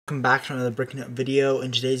Welcome back to another Breaking Up video.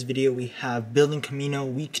 In today's video we have building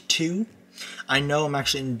Kamino week 2. I know I'm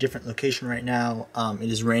actually in a different location right now.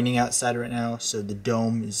 It is raining outside right now, so the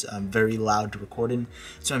dome is very loud to record in.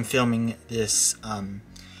 So I'm filming this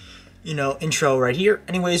intro right here.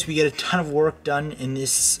 Anyways, we get a ton of work done in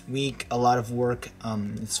this week, a lot of work.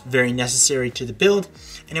 It's very necessary to the build.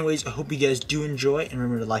 Anyways, I hope you guys do enjoy, and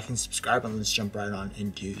remember to like and subscribe, and let's jump right on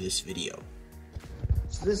into this video.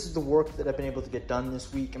 So this is the work that I've been able to get done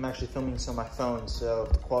this week. I'm actually filming this on my phone, so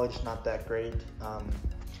the quality's not that great.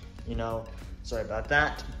 Sorry about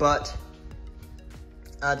that. But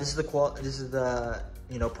this is the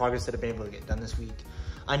progress that I've been able to get done this week.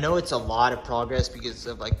 I know it's a lot of progress because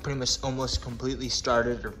I've pretty much almost completely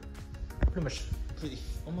started, or pretty much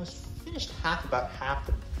almost finished about half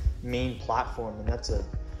the main platform, and that's a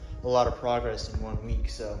lot of progress in 1 week.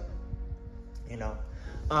 So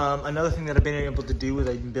another thing that I've been able to do is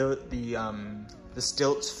I built the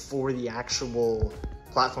stilts for the actual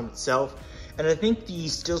platform itself, and I think the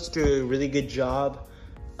stilts do a really good job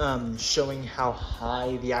showing how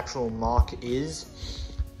high the actual mock is,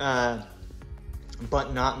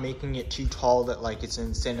 but not making it too tall that it's an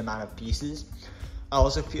insane amount of pieces. I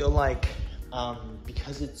also feel like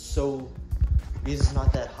because it's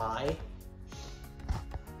not that high,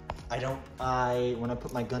 when I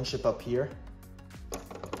put my gunship up here,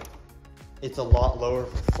 it's a lot lower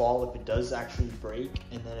for fall if it does actually break,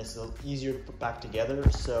 and then it's easier to put back together.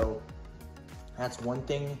 So that's one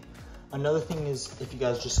thing. Another thing is, if you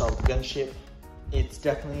guys just saw the gunship, the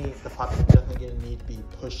platform's definitely gonna need to be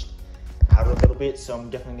pushed out a little bit. So I'm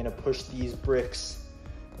definitely gonna push these bricks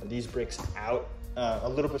out a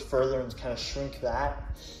little bit further and kind of shrink that,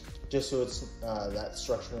 just so it's that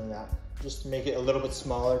structure and that, just to make it a little bit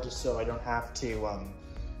smaller, just so I don't have to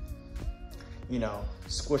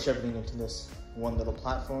squish everything into this one little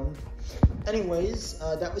platform. Anyways,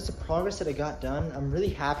 that was the progress that I got done. I'm really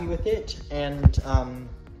happy with it, and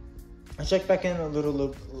I'll check back in a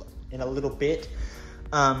little bit.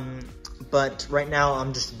 But right now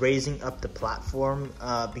I'm just raising up the platform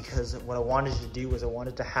because what I wanted to do was I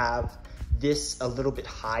wanted to have this a little bit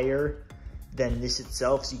higher than this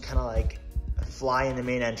itself, so you kind of fly in the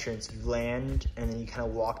main entrance, you land, and then you kind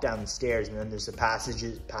of walk down the stairs, and then there's the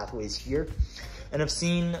pathways here. And I've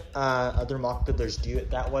seen other mock builders do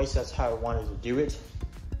it that way, so that's how I wanted to do it.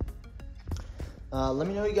 Let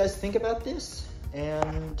me know what you guys think about this,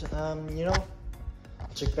 and I'll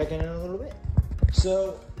check back in a little bit.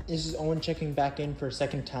 So this is Owen checking back in for a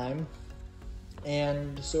second time,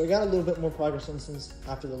 and so I got a little bit more progress since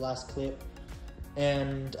after the last clip,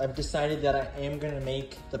 and I've decided that I am going to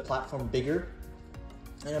make the platform bigger,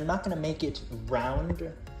 and I'm not going to make it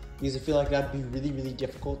round, because I feel like that'd be really, really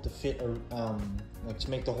difficult to fit, to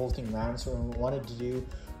make the whole thing round. So what I wanted to do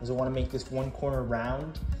was I want to make this one corner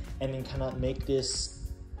round, and then kind of make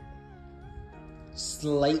this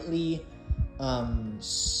slightly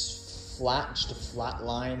flat, just a flat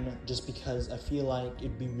line, just because I feel like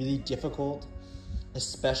it'd be really difficult,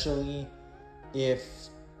 especially if,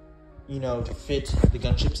 to fit the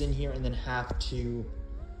gunships in here and then have to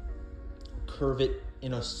curve it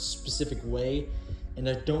in a specific way. And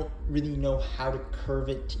I don't really know how to curve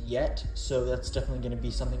it yet, so that's definitely going to be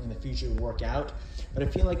something in the future to work out. But I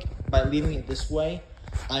feel like by leaving it this way,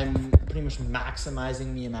 I'm pretty much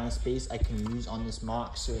maximizing the amount of space I can use on this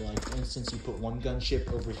mock. So for instance, you put one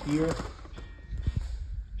gunship over here,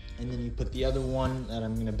 and then you put the other one that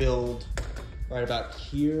I'm going to build right about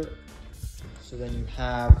here. So then you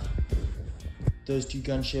have those two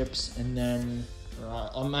gunships, and then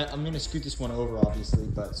I'm going to scoot this one over, obviously,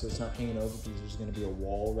 but so it's not hanging over, because there's going to be a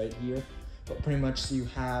wall right here. But pretty much, so you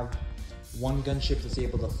have one gunship that's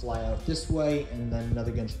able to fly out this way, and then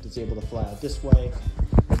another gunship that's able to fly out this way.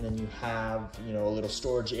 And then you have, a little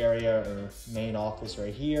storage area or main office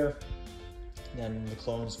right here. Then the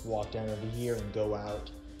clones walk down over here and go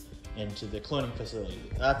out into the cloning facility.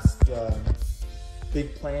 That's the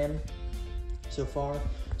big plan so far.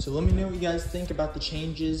 So let me know what you guys think about the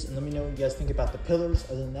changes, and let me know what you guys think about the pillars.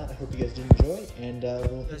 Other than that, I hope you guys did enjoy, and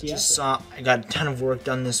we'll see you after. I got a ton of work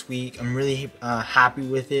done this week. I'm really happy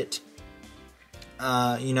with it.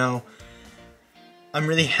 I'm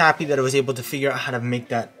really happy that I was able to figure out how to make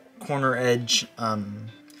that corner edge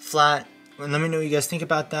flat. And let me know what you guys think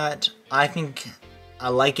about that. I think I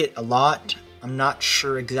like it a lot. I'm not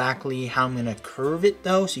sure exactly how I'm going to curve it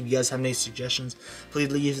though, so if you guys have any suggestions,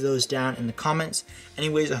 please leave those down in the comments.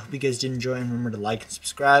 Anyways, I hope you guys did enjoy, and remember to like and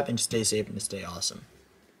subscribe, and to stay safe and to stay awesome.